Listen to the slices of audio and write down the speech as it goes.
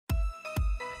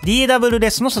DAW レ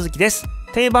ッスンの鈴木です。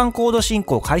定番コード進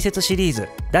行解説シリーズ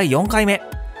第4回目。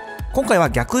今回は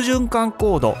逆循環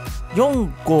コード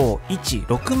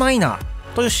4-5-1-6マイナ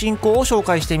ーという進行を紹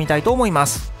介してみたいと思いま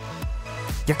す。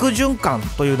逆循環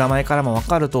という名前からもわ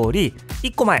かる通り、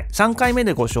1個前3回目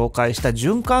でご紹介した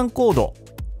循環コード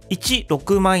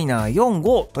1-6マイナー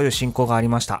4-5という進行があり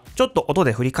ました。ちょっと音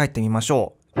で振り返ってみまし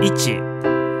ょう。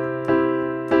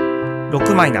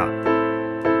1-6マイナー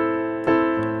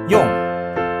4-5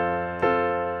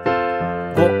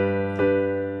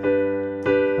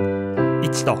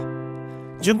と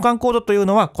循環コードという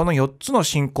のはこの4つの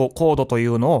進行コードとい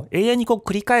うのを永遠に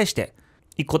繰り返して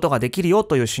いくことができるよ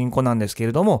という進行なんですけ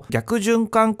れども、逆循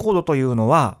環コードというの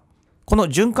はこの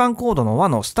循環コードの和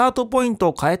のスタートポイント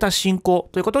を変えた進行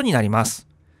ということになります。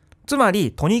つま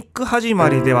りトニック始ま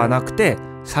りではなくて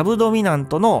サブドミナン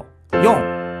トの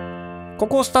4、こ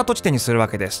こをスタート地点にするわ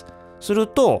けです。する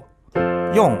と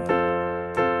4、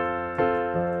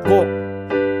5、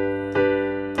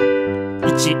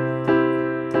1、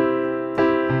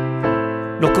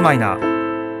6マイナ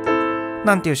ー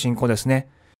なんていう進行ですね。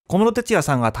小室哲哉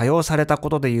さんが多用されたこ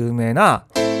とで有名な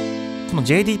この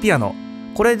JD ピアノ、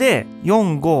これで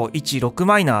4-5-1-6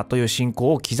マイナーという進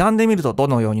行を刻んでみるとど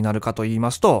のようになるかと言いま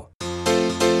すと、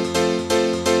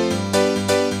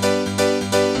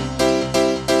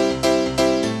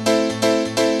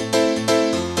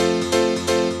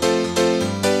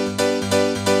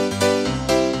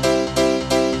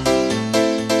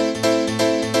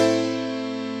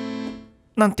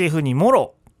なんていう風にも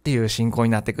ろっていう進行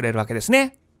になってくれるわけです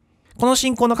ね。この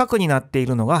進行の核になってい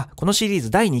るのがこのシリー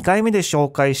ズ第2回目で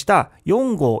紹介した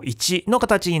4-5-1の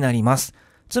形になります。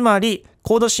つまり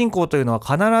コード進行というのは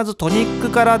必ずトニック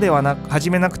からではなく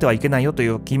始めなくてはいけないよとい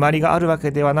う決まりがあるわ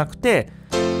けではなくて、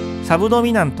サブド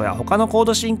ミナントや他のコー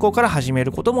ド進行から始め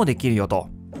ることもできるよと。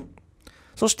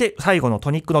そして最後のト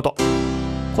ニックの音、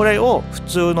これを普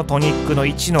通のトニックの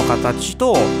1の形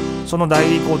とその代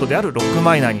理コードである6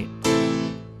マイナーに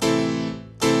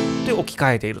置き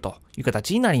換えているという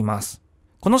形になります。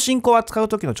この進行を扱う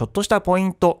時のちょっとしたポイ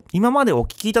ント、今までお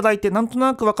聞きいただいてなんと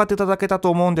なく分かっていただけたと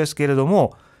思うんですけれど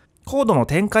も、コードの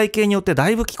展開形によってだ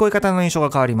いぶ聞こえ方の印象が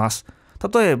変わります。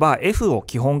例えば F を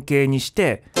基本形にし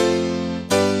て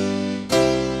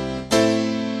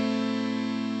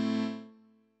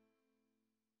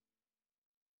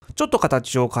ちょっと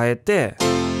形を変えて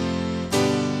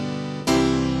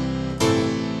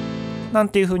なん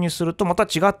ていう風にするとまた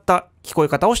違った聞こえ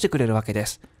方をしてくれるわけで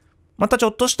す。またちょ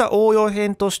っとした応用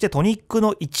編としてトニック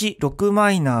の1、6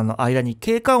マイナーの間に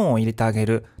経過音を入れてあげ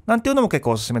るなんていうのも結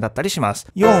構おすすめだったりします。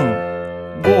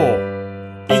4、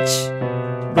5、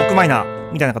1、6マイナ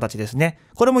ーみたいな形ですね。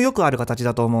これもよくある形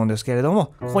だと思うんですけれど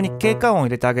も、ここに経過音を入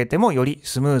れてあげてもより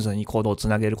スムーズにコードをつ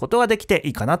なげることができて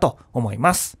いいかなと思い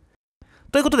ます。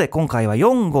ということで今回は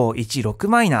4-5-1-6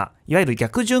マイナー、いわゆる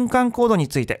逆循環コードに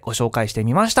ついてご紹介して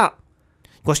みました。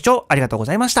ご視聴ありがとうご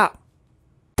ざいました。